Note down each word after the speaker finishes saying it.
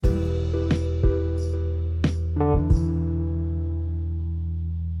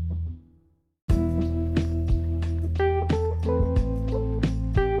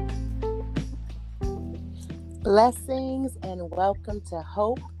Blessings and welcome to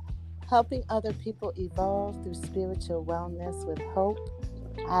Hope, helping other people evolve through spiritual wellness with hope.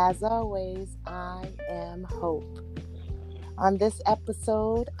 As always, I am Hope. On this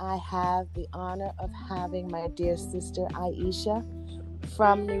episode, I have the honor of having my dear sister Aisha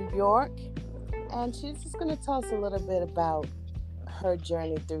from New York, and she's just going to tell us a little bit about her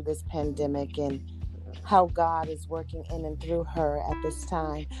journey through this pandemic and how God is working in and through her at this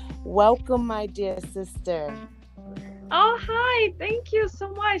time. Welcome, my dear sister. Oh, hi. Thank you so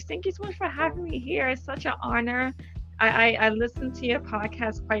much. Thank you so much for having me here. It's such an honor. I listen to your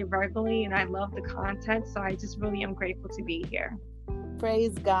podcast quite regularly and I love the content. So I just really am grateful to be here.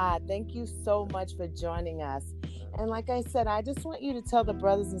 Praise God. Thank you so much for joining us. And like I said, I just want you to tell the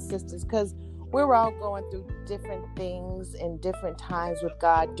brothers and sisters, because we're all going through different things in different times with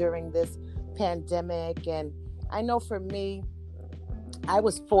God during this pandemic. And I know for me, I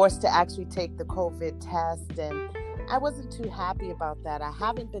was forced to actually take the COVID test, and I wasn't too happy about that. I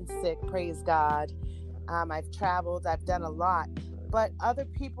haven't been sick, praise God. I've traveled, I've done a lot, but other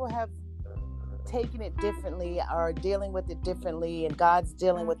people have taken it differently or dealing with it differently, and God's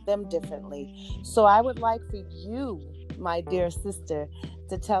dealing with them differently. So I would like for you, my dear sister,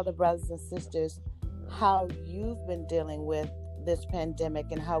 to tell the brothers and sisters how you've been dealing with this pandemic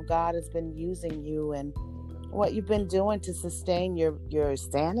and how God has been using you and what you've been doing to sustain your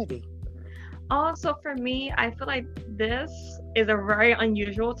sanity. Also, for me, I feel like this is a very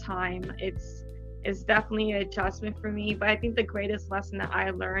unusual time. It's definitely an adjustment for me, but I think the greatest lesson that I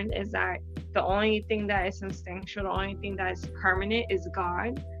learned is that the only thing that is instinctual, the only thing that is permanent is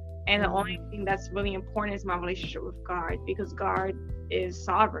God. And the only thing that's really important is my relationship with God, because God is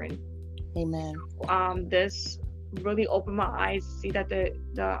sovereign. Amen. This really opened my eyes to see that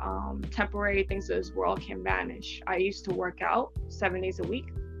the temporary things of this world can vanish. I used to work out 7 days a week.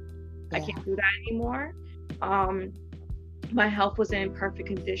 I can't do that anymore. My health was in perfect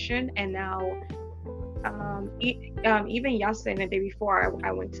condition, and now even yesterday and the day before,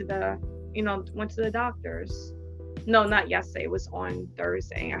 I went to the doctors. No, not yesterday. It was on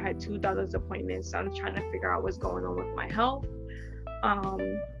Thursday. I had 2 doctor's appointments. So I'm trying to figure out what's going on with my health.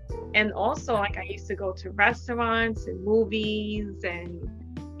 And also, like, I used to go to restaurants and movies and,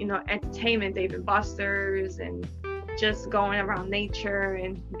 entertainment, Dave and Buster's, and just going around nature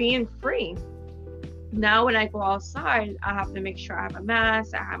and being free. Now, when I go outside, I have to make sure I have a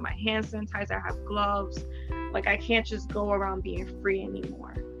mask, I have my hand sanitizer, I have gloves. Like, I can't just go around being free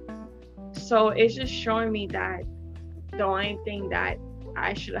anymore. So it's just showing me that the only thing that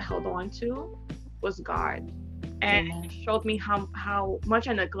I should have held on to was God. And it showed me how much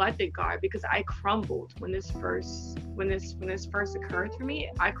I neglected God, because I crumbled when this first occurred for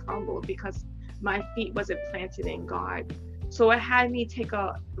me. I crumbled because my feet wasn't planted in God. So it had me take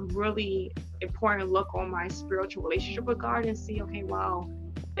a really important look on my spiritual relationship with God and see, okay, wow,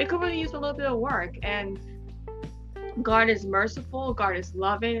 it could really use a little bit of work. And God is merciful, God is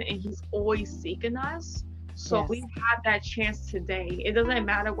loving, and He's always seeking us. So we have that chance today. It doesn't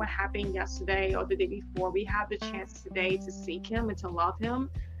matter what happened yesterday or the day before. We have the chance today to seek Him and to love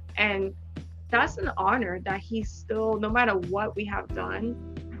Him. And that's an honor that He still, no matter what we have done,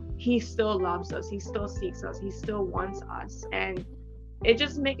 He still loves us. He still seeks us. He still wants us. And it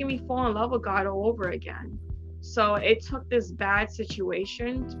just making me fall in love with God all over again. So it took this bad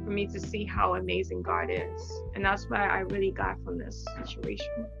situation for me to see how amazing God is. And that's what I really got from this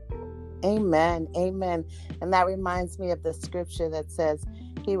situation. Amen. Amen. And that reminds me of the scripture that says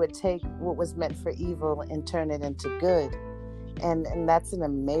He would take what was meant for evil and turn it into good. And that's an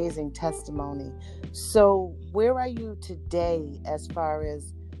amazing testimony. So where are you today as far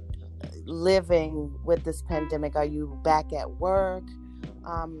as living with this pandemic? Are you back at work?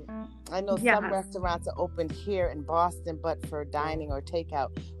 I know some restaurants are open here in Boston, but for dining or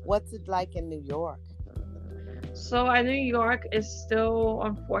takeout. What's it like in New York? So New York is still,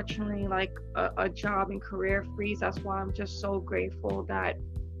 unfortunately, like a job and career freeze. That's why I'm just so grateful that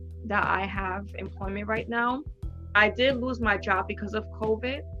I have employment right now. I did lose my job because of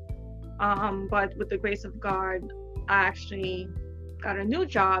COVID, but with the grace of God, I actually got a new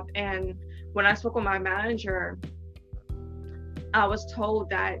job. And when I spoke with my manager, I was told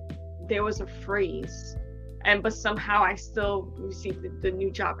that there was a freeze, but somehow I still received the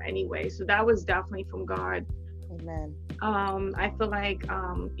new job anyway. So that was definitely from God. Amen. I feel like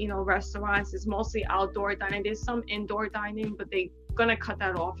restaurants is mostly outdoor dining. There's some indoor dining, but they're gonna cut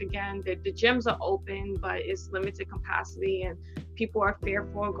that off again. The gyms are open, but it's limited capacity, and people are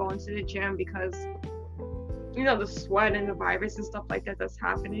fearful of going to the gym because the sweat and the virus and stuff like that that's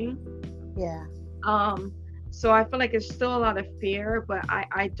happening. Yeah. So I feel like there's still a lot of fear, but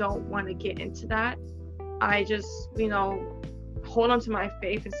I don't want to get into that. I just, hold on to my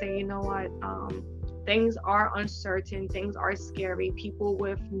faith and say, you know what, things are uncertain, things are scary. People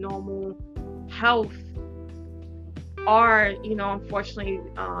with normal health are, unfortunately,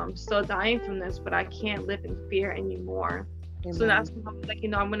 still dying from this, but I can't live in fear anymore. Amen. So that's when I was like,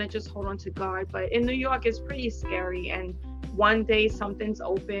 I'm gonna just hold on to God. But in New York, it's pretty scary, and one day something's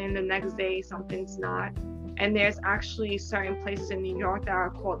open, the next day something's not. And there's actually certain places in New York that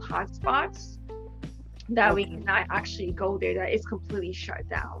are called hotspots that we cannot actually go there, that is completely shut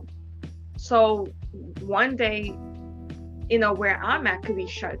down. So one day, where I'm at could be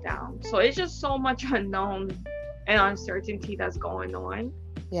shut down. So it's just so much unknown and uncertainty that's going on.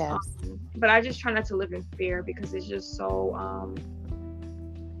 Yes. But I just try not to live in fear, because it's just so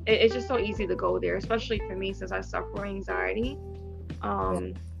it's just so easy to go there, especially for me, since I suffer anxiety.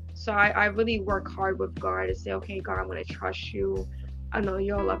 So I really work hard with God to say, okay, God, I'm going to trust you. I know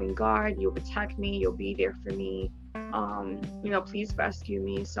you're a loving God. You'll protect me. You'll be there for me. Please rescue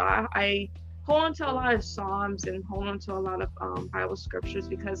me. So I hold on to a lot of Psalms and hold on to a lot of Bible scriptures,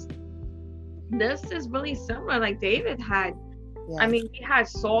 because this is really similar. Like David had, yes. He had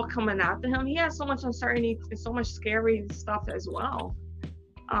Saul coming after him. He had so much uncertainty and so much scary stuff as well.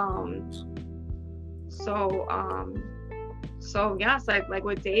 So yes, like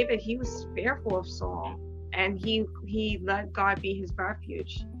with David, he was fearful of Saul, and he let God be his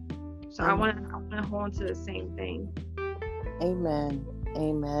refuge. So I want to hold on to the same thing. Amen.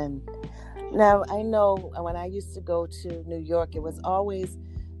 Now, I know when I used to go to New York,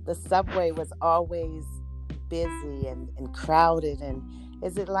 the subway was always busy and crowded. And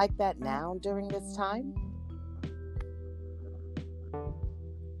is it like that now during this time?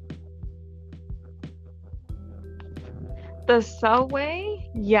 The subway,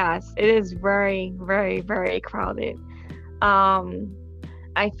 yes, it is very, very, very crowded.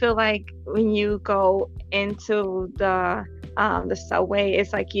 I feel like when you go into the subway,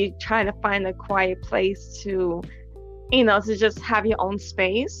 it's like you trying to find a quiet place to just have your own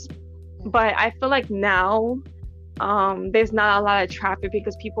space. But I feel like now there's not a lot of traffic,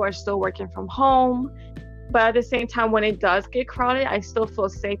 because people are still working from home. But at the same time, when it does get crowded, I still feel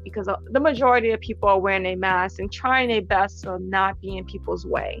safe, because the majority of people are wearing a mask and trying their best to not be in people's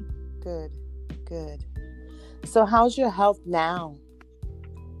way. Good. So how's your health now?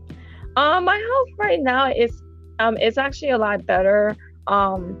 My health right now is it's actually a lot better.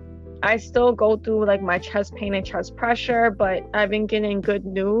 I still go through like my chest pain and chest pressure, but I've been getting good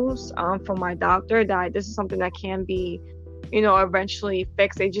news from my doctor that this is something that can be eventually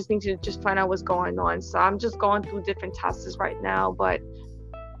fixed. They just need to find out what's going on. So I'm just going through different tests right now, but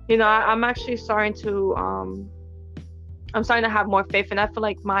I'm actually starting to have more faith, and I feel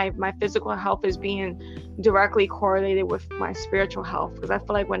like my physical health is being directly correlated with my spiritual health, because I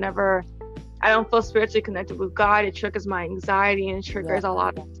feel like whenever I don't feel spiritually connected with God, it triggers my anxiety and it triggers a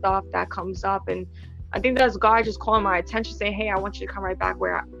lot of stuff that comes up. And I think that's God just calling my attention, saying, hey, I want you to come right back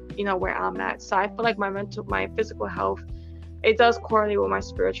where I'm at. So I feel like my physical health, it does correlate with my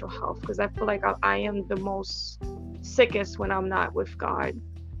spiritual health, because I feel like I am the most sickest when I'm not with God.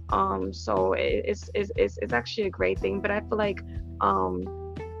 So it's actually a great thing. But I feel like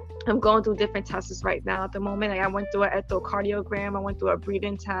I'm going through different tests right now at the moment. Like I went through an echocardiogram, I went through a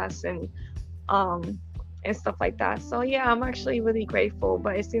breathing test, and stuff like that. So yeah, I'm actually really grateful,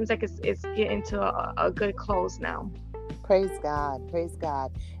 but it seems like it's getting to a good close now. Praise God.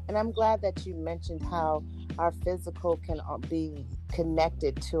 And I'm glad that you mentioned how our physical can be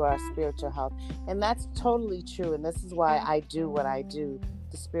connected to our spiritual health. And that's totally true. And this is why I do what I do,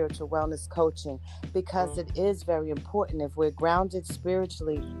 the spiritual wellness coaching, because it is very important. If we're grounded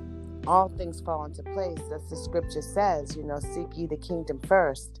spiritually, all things fall into place. As the scripture says, seek ye the kingdom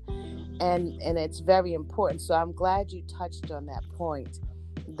first. And it's very important. So I'm glad you touched on that point,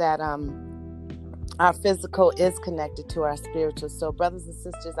 that our physical is connected to our spiritual. So brothers and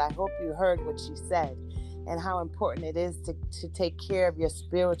sisters, I hope you heard what she said and how important it is to take care of your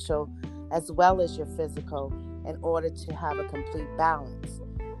spiritual as well as your physical in order to have a complete balance.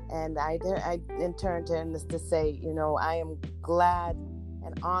 And I in turn turn this to say, I am glad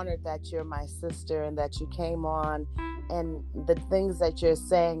and honored that you're my sister and that you came on, and the things that you're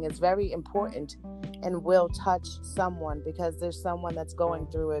saying is very important and will touch someone, because there's someone that's going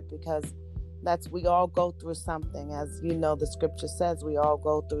through it, because we all go through something. As the scripture says, we all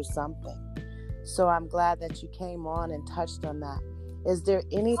go through something. So I'm glad that you came on and touched on that. Is there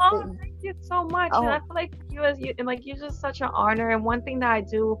anything? Oh, thank you so much. And I feel like you're just such an honor. And one thing that I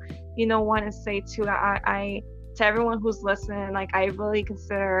do, want to say too, to everyone who's listening, like I really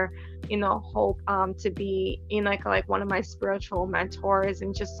consider, Hope to be like one of my spiritual mentors,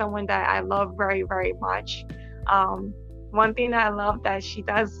 and just someone that I love very, very much. One thing that I love that she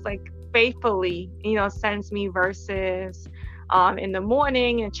does, like, faithfully, sends me verses in the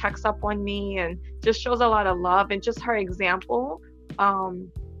morning and checks up on me and just shows a lot of love, and just her example,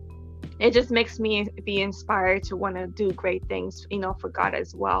 it just makes me be inspired to want to do great things, for God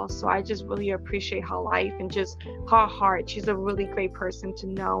as well. So I just really appreciate her life and just her heart. She's a really great person to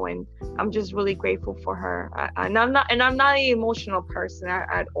know, and I'm just really grateful for her. And I'm not an emotional person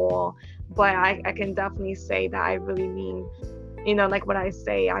at all, but I can definitely say that I really mean, like what I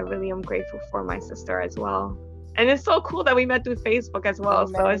say, I really am grateful for my sister as well. And it's so cool that we met through Facebook as well.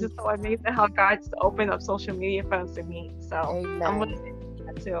 Amen. So it's just so amazing how God's opened up social media for us to meet. So amen. I'm really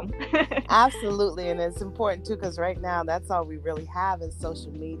too. Absolutely. And it's important too, because right now that's all we really have is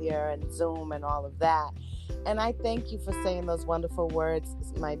social media and Zoom and all of that. And I thank you for saying those wonderful words,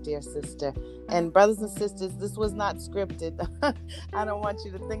 my dear sister. And brothers and sisters, this was not scripted. I don't want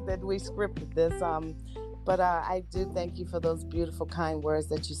you to think that we scripted this. But I do thank you for those beautiful, kind words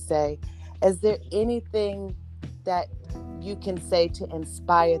that you say. Is there anything that you can say to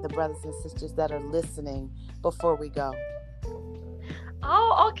inspire the brothers and sisters that are listening before we go?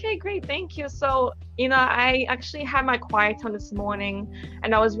 Oh, okay, great. Thank you. So, I actually had my quiet time this morning,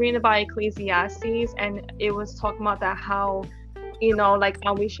 and I was reading about Ecclesiastes, and it was talking about that how,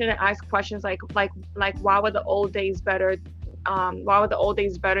 we shouldn't ask questions like why were the old days better? Why were the old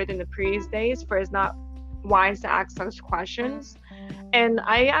days better than the previous days? For it's not wise to ask such questions. And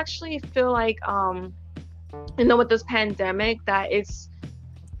I actually feel like, with this pandemic, that it's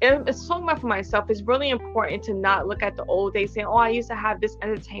talking about for myself, it's really important to not look at the old days saying, oh, I used to have this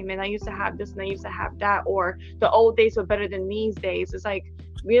entertainment, I used to have this, and I used to have that, or the old days were better than these days. It's like,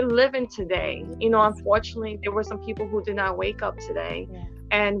 we're living today. Unfortunately, there were some people who did not wake up today,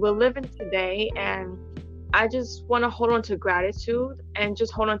 and we're living today. And I just want to hold on to gratitude and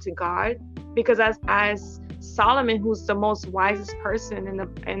just hold on to God, because as Solomon, who's the most wisest person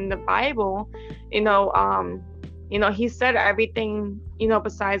in the Bible, he said everything,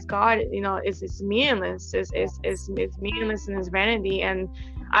 besides God, is meaningless. It's meaninless in his vanity. And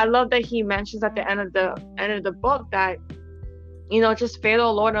I love that he mentions at the end of the book that, just fear the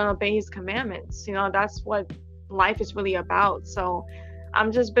Lord and obey his commandments. That's what life is really about. So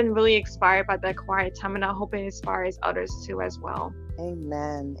I'm just been really inspired by that quiet time, and I hope it inspires others too as well.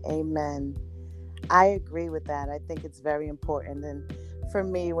 Amen. Amen. I agree with that. I think it's very important. And for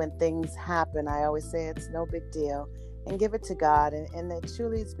me, when things happen, I always say it's no big deal and give it to God. And it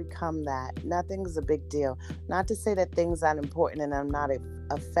truly has become that. Nothing's a big deal. Not to say that things aren't important and I'm not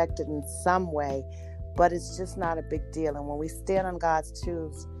affected in some way, but it's just not a big deal. And when we stand on God's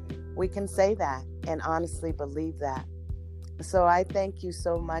truths, we can say that and honestly believe that. So I thank you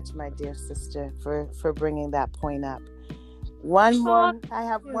so much, my dear sister, for bringing that point up. I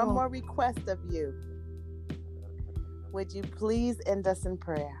have one more request of you. Would you please end us in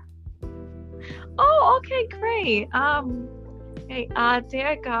prayer? Oh, okay, great. Hey,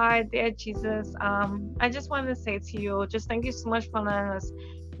 dear God, dear Jesus, I just wanted to say to you, just thank you so much for letting us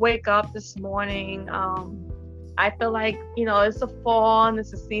wake up this morning. I feel like, it's a fall and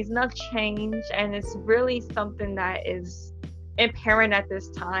it's a season of change, and it's really something that is apparent at this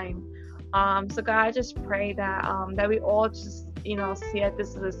time. So God, I just pray that that we all just, see that this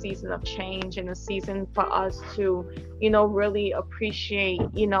is a season of change and a season for us to, really appreciate,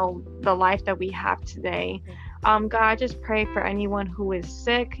 the life that we have today. God, I just pray for anyone who is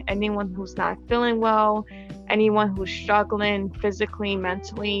sick, anyone who's not feeling well, anyone who's struggling physically,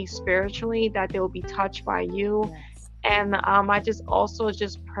 mentally, spiritually, that they will be touched by you. Yes. And I just also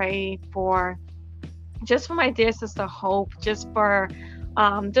just pray for my dear sister Hope, just for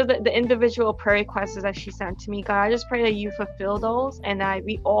the individual prayer requests that she sent to me. God, I just pray that you fulfill those, and that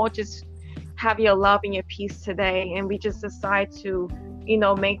we all just have your love and your peace today, and we just decide to,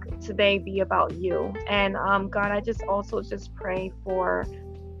 make today be about you. And God, I just also just pray for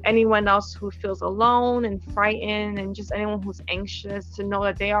anyone else who feels alone and frightened, and just anyone who's anxious, to know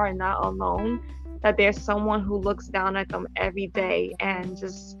that they are not alone, that there's someone who looks down at them every day and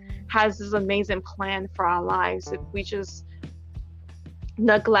just has this amazing plan for our lives if we just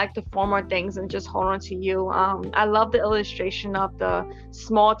neglect the former things and just hold on to you. I love the illustration of the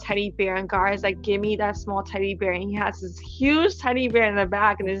small teddy bear, and Gar's like, give me that small teddy bear, and he has this huge teddy bear in the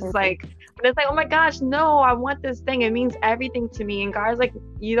back, and it's like, oh my gosh, no, I want this thing, it means everything to me. And Gar's like,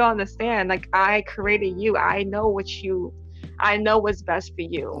 you don't understand, like, I created you, I know what's best for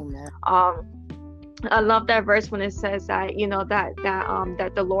you. I love that verse when it says that,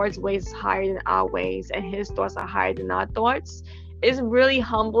 that the Lord's ways is higher than our ways and his thoughts are higher than our thoughts. It really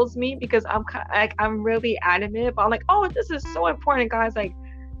humbles me because I'm really adamant, but I'm like, oh, this is so important, guys. Like,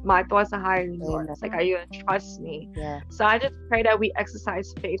 my thoughts are higher than yours. Amen. Like, are you gonna trust me? Yeah. So I just pray that we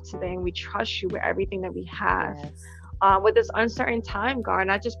exercise faith today and we trust you with everything that we have. Yes. With this uncertain time, God,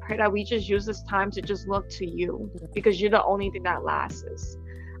 and I just pray that we just use this time to just look to you, because you're the only thing that lasts.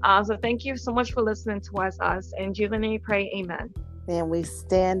 So thank you so much for listening to us. And Jesus' name we pray, amen. And we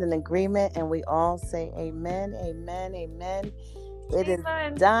stand in agreement and we all say amen, amen, amen. It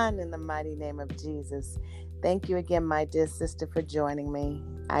Amen. is done in the mighty name of Jesus. Thank you again, my dear sister, for joining me.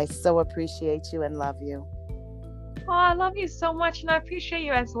 I so appreciate you and love you. Oh, I love you so much, and I appreciate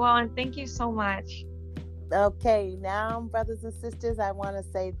you as well. And thank you so much. Okay, now, brothers and sisters, I want to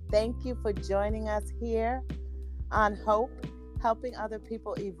say thank you for joining us here on Hope, helping other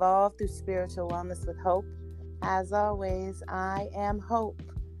people evolve through spiritual wellness with hope. As always, I am Hope.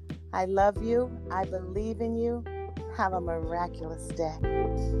 I love you. I believe in you. Have a miraculous day.